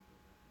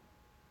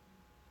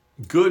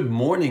Good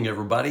morning,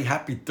 everybody.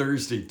 Happy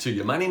Thursday to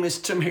you. My name is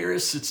Tim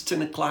Harris. It's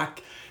 10 o'clock.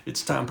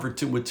 It's time for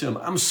 10 with Tim.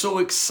 I'm so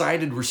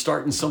excited we're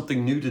starting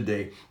something new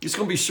today. It's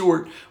going to be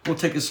short, won't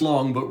take us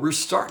long, but we're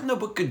starting the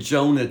book of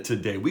Jonah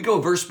today. We go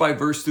verse by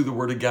verse through the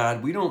Word of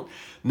God. We don't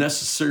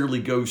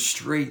necessarily go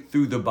straight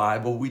through the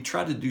Bible. We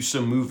try to do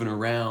some moving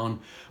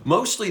around,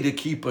 mostly to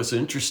keep us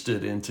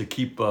interested and to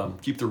keep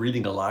the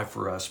reading alive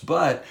for us.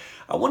 But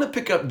I want to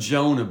pick up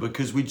Jonah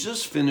because we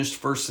just finished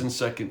 1st and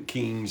 2nd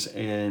Kings,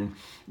 and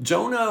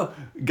Jonah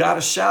got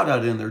a shout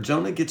out in there.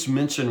 Jonah gets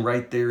mentioned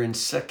right there in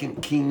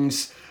 2nd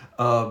Kings.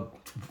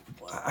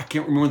 I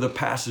can't remember the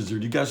passage there.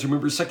 Do you guys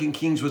remember 2nd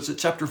Kings? Was it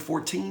chapter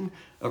 14?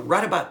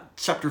 Right about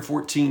chapter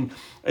 14.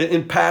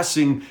 In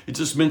passing, it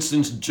just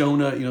mentions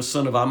Jonah,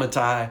 son of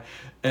Amittai,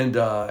 and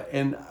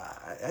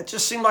it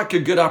just seemed like a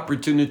good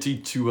opportunity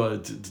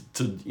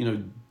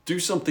to do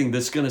something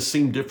that's going to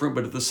seem different,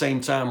 but at the same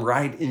time,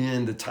 right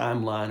in the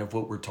timeline of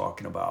what we're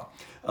talking about.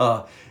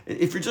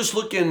 If you're just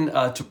looking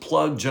to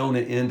plug Jonah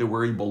into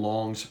where he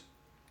belongs,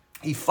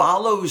 he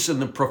follows in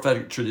the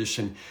prophetic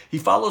tradition. He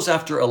follows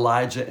after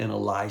Elijah and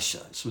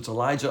Elisha. So it's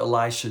Elijah,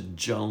 Elisha,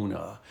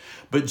 Jonah.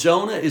 But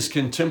Jonah is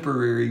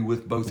contemporary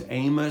with both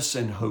Amos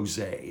and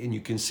Hosea, and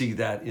you can see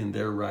that in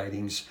their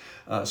writings.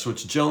 So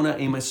it's Jonah,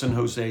 Amos, and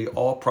Hosea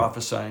all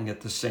prophesying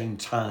at the same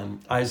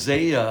time.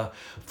 Isaiah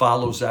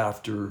follows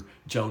after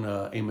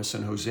Jonah, Amos,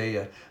 and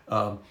Hosea.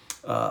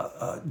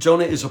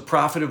 Jonah is a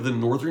prophet of the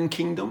northern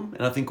kingdom,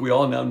 and I think we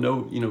all now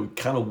know,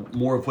 kind of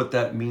more of what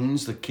that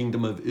means, the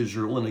kingdom of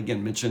Israel, and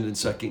again, mentioned in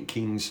 2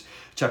 Kings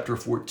chapter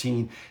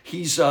 14.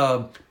 He's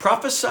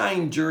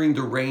prophesying during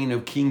the reign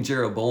of King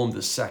Jeroboam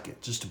II,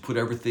 just to put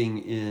everything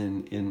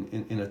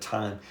in a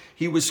time.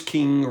 He was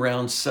king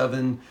around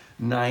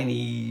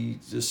 790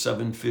 to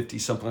 750,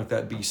 something like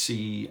that,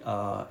 BC,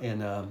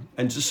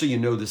 and just so you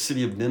know, the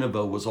city of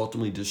Nineveh was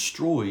ultimately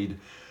destroyed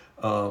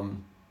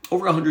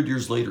over 100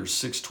 years later,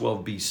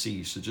 612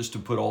 BC. So just to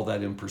put all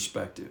that in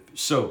perspective.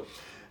 So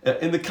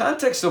in the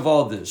context of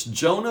all this,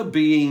 Jonah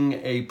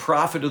being a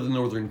prophet of the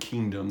northern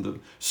kingdom, the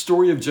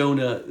story of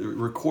Jonah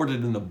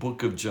recorded in the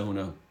book of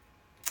Jonah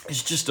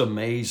is just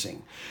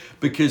amazing,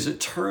 because it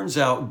turns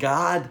out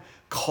God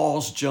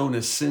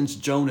sends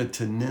Jonah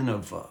to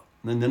Nineveh.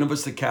 And Nineveh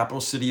is the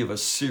capital city of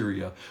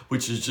Assyria,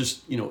 which is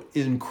just,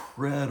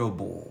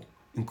 incredible.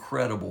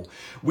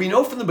 We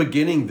know from the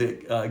beginning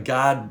that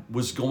God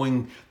was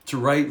going to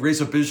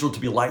raise up Israel to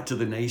be light to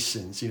the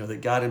nations,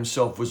 that God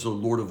himself was the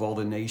Lord of all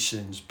the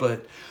nations.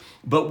 But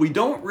we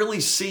don't really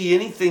see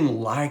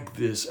anything like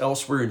this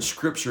elsewhere in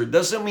Scripture. It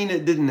doesn't mean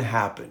it didn't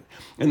happen.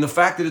 And the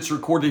fact that it's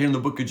recorded here in the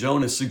book of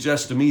Jonah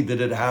suggests to me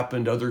that it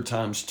happened other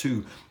times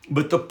too.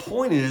 But the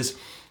point is,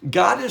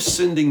 God is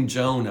sending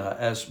Jonah,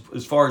 as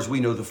far as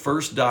we know, the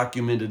first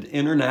documented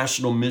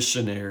international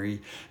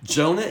missionary.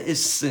 Jonah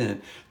is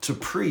sent to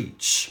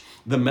preach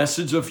the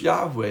message of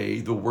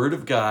Yahweh, the word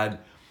of God,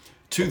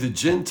 to the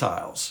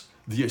Gentiles,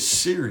 the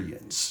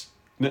Assyrians.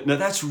 Now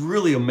that's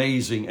really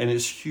amazing, and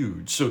it's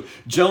huge. So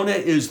Jonah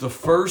is the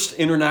first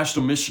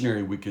international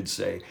missionary, we could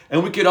say.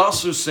 And we could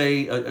also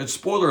say, a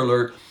spoiler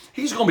alert,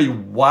 he's going to be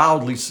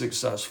wildly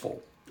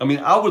successful. I mean,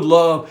 I would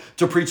love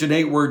to preach an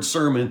 8-word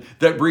sermon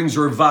that brings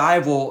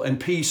revival and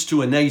peace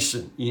to a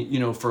nation,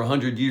 for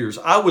 100 years.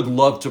 I would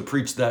love to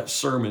preach that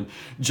sermon.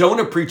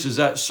 Jonah preaches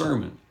that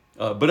sermon.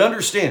 But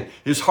understand,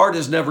 his heart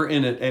is never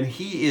in it. And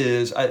he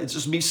is, it's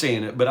just me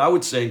saying it, but I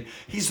would say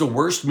he's the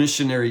worst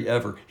missionary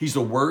ever. He's the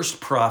worst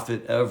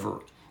prophet ever.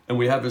 And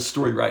we have his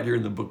story right here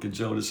in the book of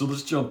Jonah. So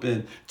let's jump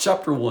in.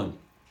 Chapter 1.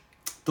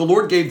 The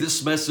Lord gave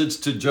this message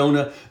to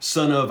Jonah,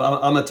 son of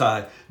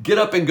Amittai. Get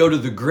up and go to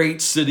the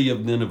great city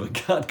of Nineveh.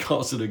 God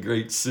calls it a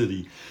great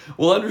city.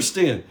 Well,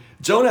 understand,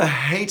 Jonah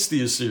hates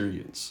the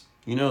Assyrians.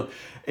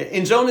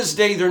 In Jonah's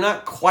day, they're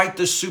not quite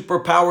the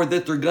superpower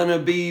that they're going to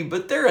be,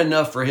 but they're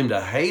enough for him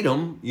to hate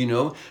them,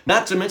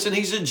 Not to mention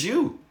he's a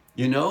Jew,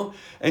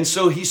 And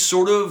so he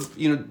sort of,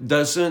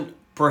 doesn't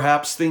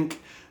perhaps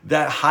think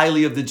that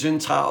highly of the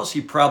Gentiles. He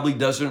probably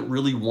doesn't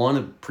really want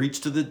to preach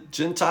to the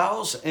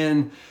Gentiles.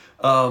 And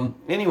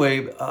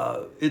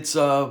it's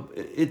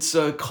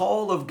a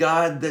call of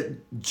God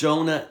that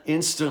Jonah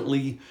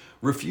instantly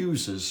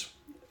refuses.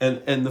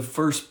 And the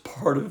first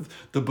part of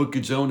the book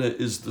of Jonah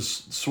is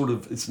this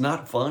it's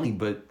not funny,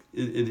 but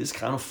it is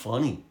kind of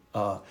funny.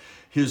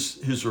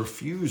 His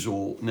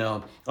refusal.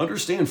 Now,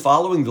 understand,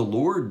 following the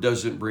Lord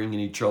doesn't bring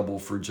any trouble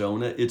for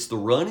Jonah. It's the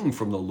running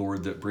from the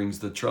Lord that brings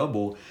the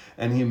trouble.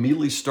 And he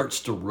immediately starts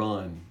to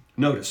run.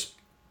 Notice,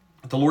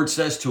 the Lord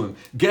says to him,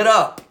 Get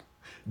up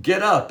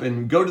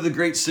and go to the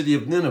great city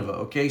of Nineveh.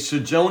 Okay, so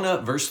Jonah,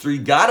 verse 3,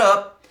 got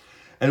up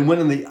and went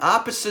in the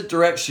opposite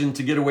direction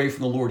to get away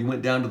from the Lord. He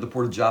went down to the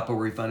port of Joppa,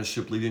 where he found a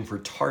ship leaving for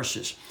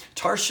Tarshish.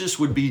 Tarshish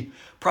would be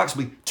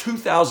approximately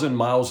 2,000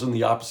 miles in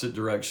the opposite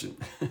direction.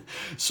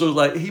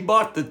 So he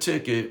bought the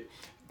ticket,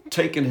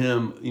 taking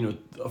him,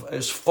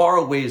 as far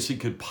away as he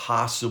could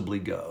possibly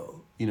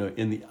go,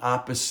 in the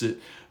opposite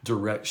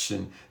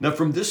direction. Now,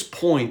 from this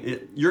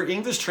point, your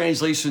English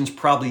translation's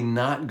probably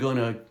not going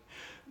to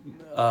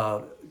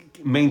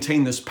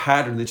maintain this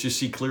pattern that you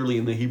see clearly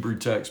in the Hebrew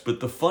text. But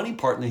the funny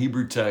part in the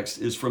Hebrew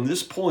text is from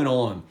this point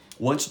on,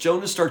 once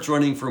Jonah starts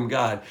running from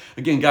God,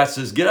 again, God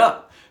says, get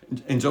up,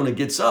 and Jonah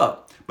gets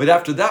up. But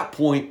after that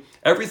point,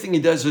 everything he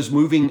does is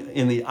moving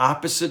in the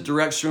opposite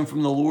direction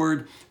from the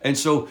Lord. And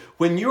so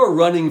when you are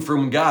running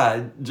from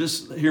God,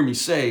 just hear me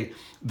say,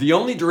 the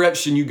only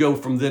direction you go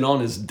from then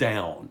on is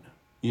down.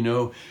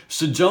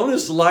 So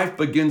Jonah's life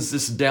begins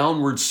this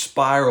downward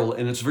spiral,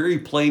 and it's very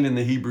plain in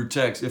the Hebrew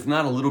text, if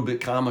not a little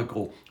bit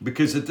comical,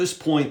 because at this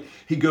point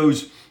he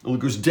goes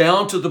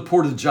down to the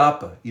port of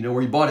Joppa,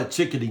 where he bought a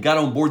ticket. He got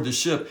on board the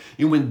ship.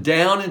 He went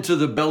down into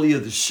the belly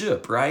of the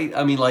ship, right?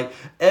 I mean, like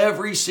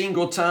every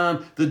single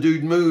time the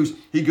dude moves,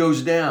 he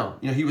goes down.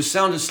 He was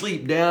sound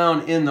asleep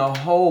down in the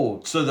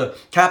hold. So the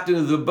captain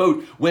of the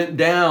boat went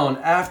down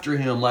after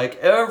him. Like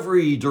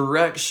every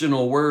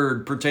directional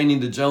word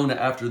pertaining to Jonah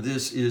after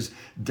this is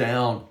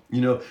down,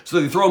 So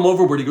they throw him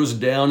overboard. He goes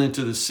down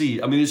into the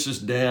sea. I mean, it's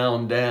just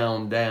down,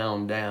 down,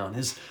 down, down.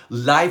 His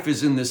life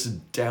is in this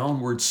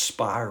downward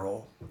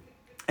spiral.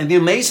 And the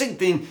amazing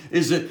thing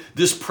is that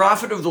this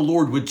prophet of the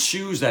Lord would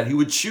choose that. He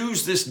would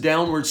choose this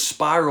downward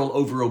spiral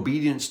over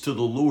obedience to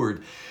the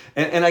Lord.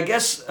 And I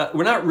guess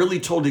we're not really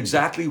told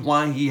exactly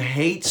why he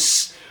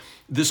hates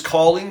this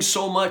calling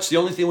so much. The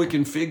only thing we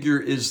can figure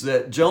is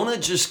that Jonah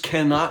just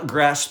cannot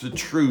grasp the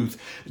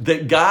truth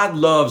that God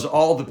loves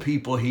all the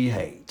people he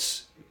hates.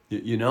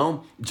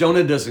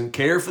 Jonah doesn't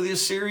care for the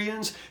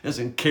Assyrians,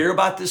 doesn't care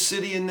about the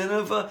city in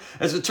Nineveh.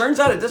 As it turns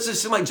out, it doesn't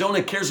seem like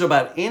Jonah cares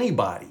about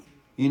anybody.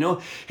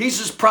 He's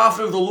this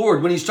prophet of the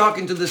Lord. When he's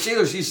talking to the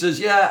sailors, he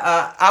says,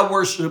 I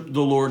worship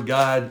the Lord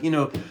God.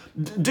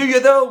 Do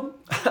you though?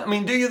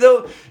 Do you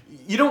though?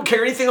 You don't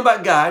care anything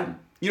about God.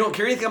 You don't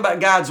care anything about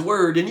God's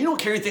word, and you don't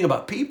care anything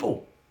about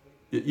people,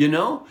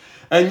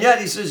 And yet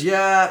he says,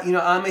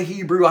 I'm a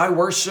Hebrew. I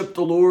worship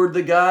the Lord,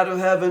 the God of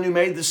heaven who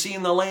made the sea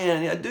and the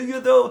land. Yeah, do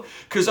you though?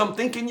 Because I'm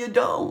thinking you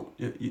don't,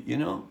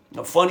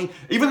 Funny.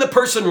 Even the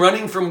person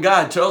running from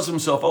God tells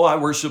himself, I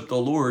worship the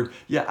Lord.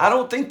 Yeah, I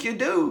don't think you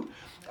do.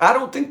 I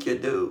don't think you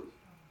do.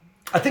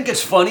 I think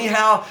it's funny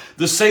how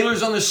the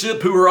sailors on the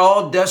ship who are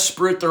all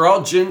desperate, they're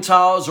all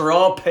Gentiles, they're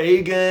all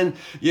pagan,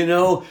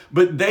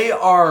 but they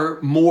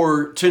are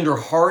more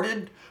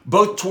tenderhearted,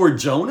 both toward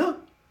Jonah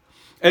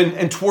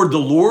and toward the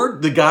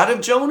Lord, the God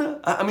of Jonah.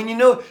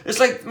 It's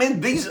like,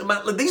 man,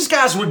 these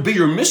guys would be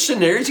your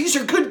missionaries. These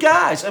are good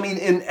guys.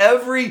 In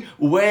every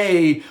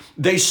way,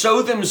 they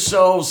show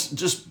themselves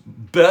just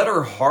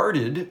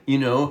better-hearted,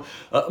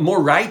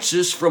 more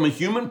righteous from a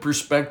human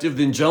perspective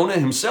than Jonah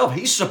himself.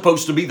 He's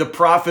supposed to be the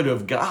prophet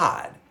of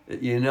God,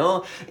 He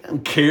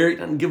doesn't care, he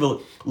doesn't give a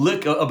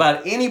lick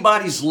about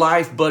anybody's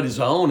life but his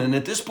own. And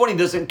at this point, he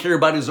doesn't care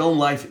about his own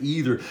life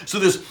either. So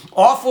this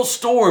awful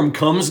storm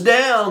comes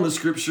down, the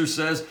scripture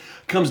says,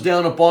 comes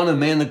down upon him,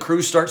 man. The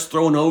crew starts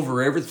throwing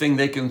over everything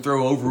they can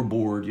throw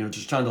overboard,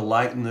 just trying to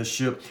lighten the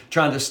ship,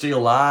 trying to stay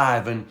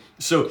alive. And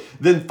so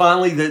then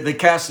finally they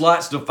cast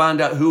lots to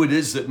find out who it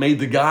is that made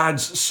the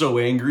gods so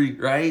angry,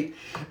 right?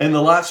 And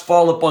the lots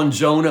fall upon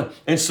Jonah.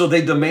 And so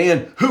they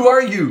demand, who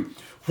are you?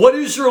 What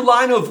is your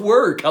line of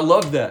work? I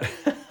love that.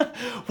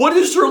 What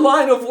is your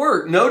line of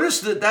work?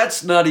 Notice that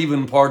that's not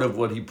even part of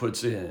what he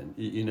puts in.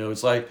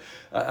 It's like,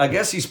 I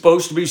guess he's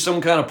supposed to be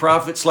some kind of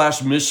prophet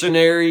 /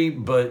 missionary,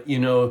 but,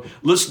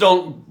 let's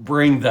don't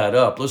bring that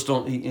up.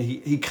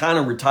 He kind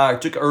of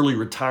retired, took an early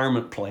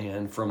retirement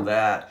plan from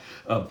that.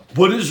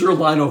 What is your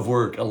line of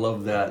work? I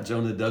love that.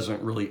 Jonah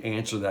doesn't really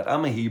answer that.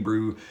 I'm a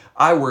Hebrew.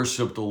 I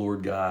worship the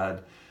Lord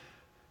God.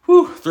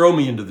 Whew, throw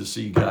me into the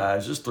sea,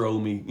 guys. Just throw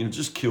me,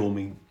 just kill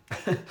me.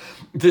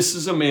 This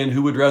is a man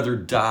who would rather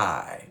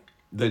die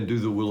than do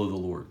the will of the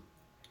Lord.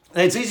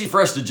 And it's easy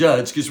for us to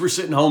judge because we're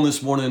sitting home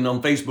this morning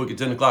on Facebook at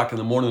 10 o'clock in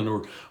the morning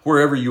or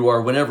wherever you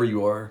are, whenever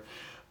you are.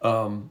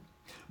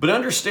 But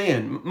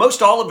understand,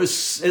 most all of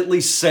us at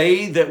least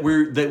say that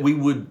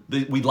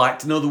we'd like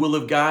to know the will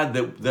of God,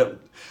 that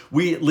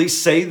we at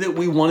least say that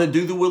we want to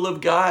do the will of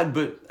God.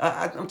 But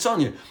I'm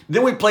telling you,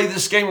 then we play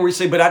this game where we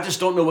say, but I just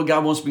don't know what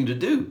God wants me to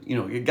do.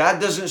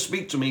 God doesn't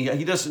speak to me.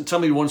 He doesn't tell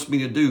me what he wants me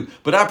to do.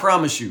 But I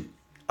promise you,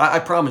 I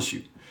promise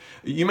you,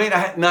 you may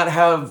not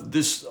have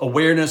this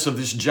awareness of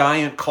this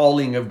giant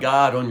calling of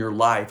God on your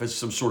life as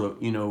some sort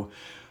of,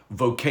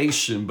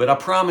 vocation. But I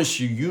promise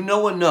you, you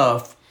know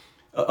enough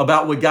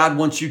about what God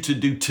wants you to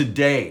do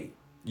today.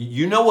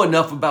 You know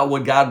enough about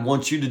what God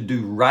wants you to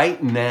do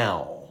right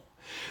now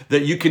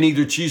that you can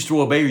either choose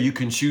to obey or you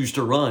can choose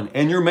to run.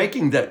 And you're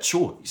making that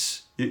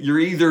choice. You're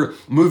either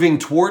moving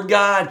toward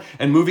God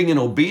and moving in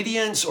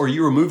obedience, or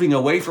you are moving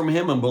away from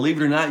him. And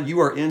believe it or not, you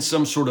are in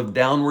some sort of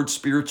downward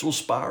spiritual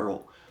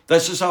spiral.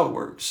 That's just how it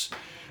works.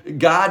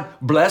 God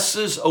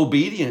blesses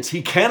obedience.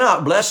 He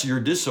cannot bless your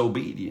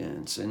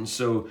disobedience. And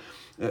so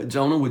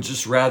Jonah would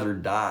just rather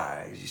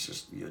die.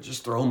 He's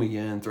just throw me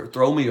in,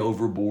 throw me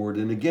overboard.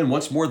 And again,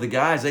 what's more, the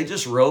guys, they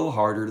just row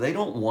harder. They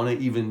don't want to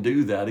even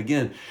do that.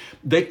 Again,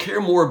 they care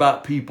more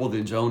about people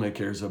than Jonah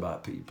cares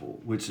about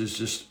people, which is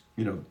just,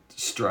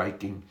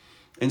 striking.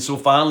 And so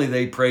finally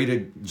they pray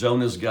to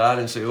Jonah's God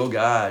and say, oh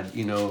God,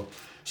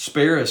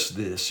 spare us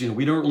this.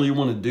 We don't really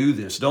want to do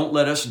this. Don't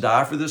let us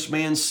die for this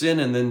man's sin,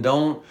 and then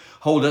don't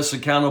hold us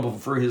accountable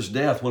for his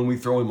death when we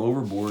throw him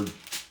overboard.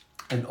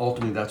 And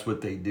ultimately, that's what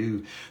they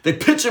do. They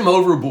pitch him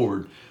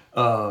overboard.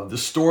 The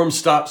storm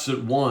stops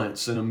at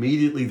once, and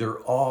immediately they're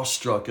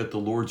awestruck at the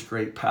Lord's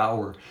great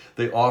power.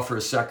 They offer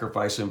a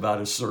sacrifice and vow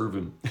to serve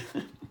him.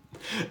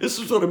 This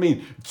is what I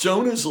mean.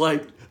 Jonah's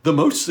like the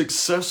most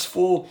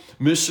successful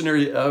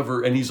missionary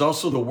ever, and he's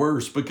also the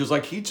worst because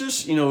like he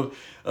just,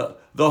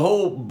 the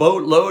whole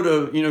boatload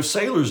of,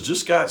 sailors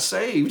just got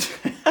saved.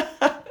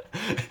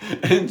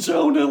 And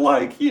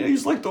Jonah,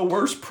 he's like the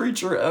worst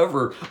preacher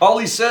ever. All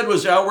he said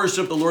was, I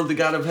worship the Lord, the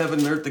God of heaven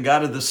and earth, the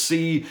God of the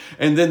sea.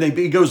 And then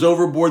he goes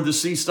overboard, the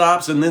sea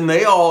stops, and then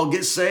they all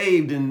get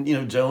saved.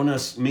 And, Jonah,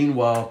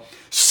 meanwhile,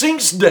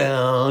 sinks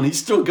down. He's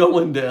still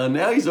going down.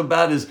 Now he's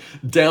about as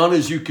down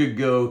as you could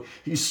go.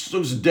 He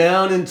goes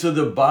down into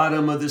the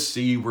bottom of the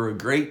sea where a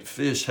great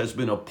fish has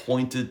been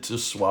appointed to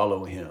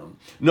swallow him.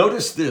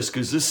 Notice this,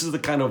 because this is the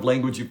kind of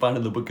language you find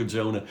in the book of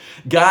Jonah.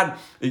 God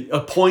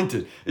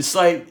appointed. It's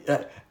like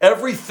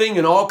everything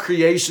in all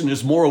creation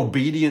is more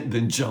obedient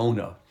than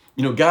Jonah.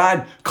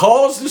 God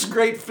calls this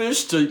great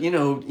fish to,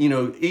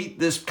 eat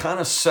this kind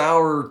of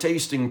sour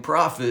tasting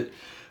prophet.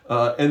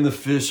 And the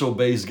fish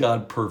obeys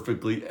God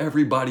perfectly.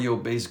 Everybody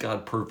obeys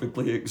God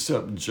perfectly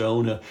except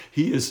Jonah.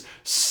 He is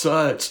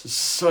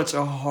such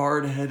a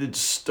hard-headed,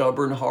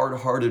 stubborn,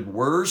 hard-hearted,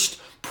 worst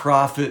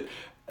prophet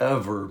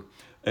ever.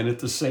 And at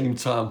the same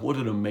time, what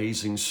an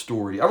amazing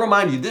story. I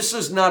remind you, this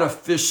is not a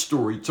fish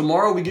story.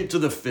 Tomorrow we get to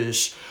the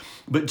fish,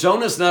 but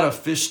Jonah's not a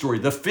fish story.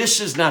 The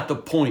fish is not the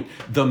point.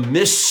 The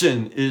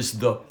mission is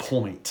the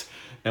point.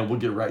 And we'll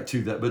get right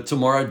to that. But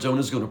tomorrow,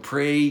 Jonah's going to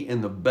pray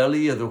in the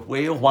belly of the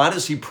whale. Why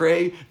does he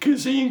pray?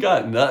 Because he ain't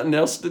got nothing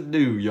else to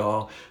do,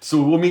 y'all.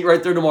 So we'll meet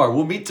right there tomorrow.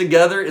 We'll meet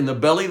together in the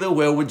belly of the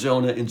whale with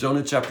Jonah in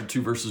Jonah chapter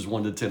 2, verses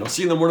 1 to 10. I'll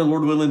see you in the morning,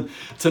 Lord willing,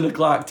 10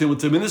 o'clock, 10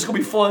 with Tim. And this is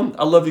going to be fun.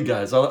 I love you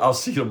guys. I'll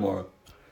see you tomorrow.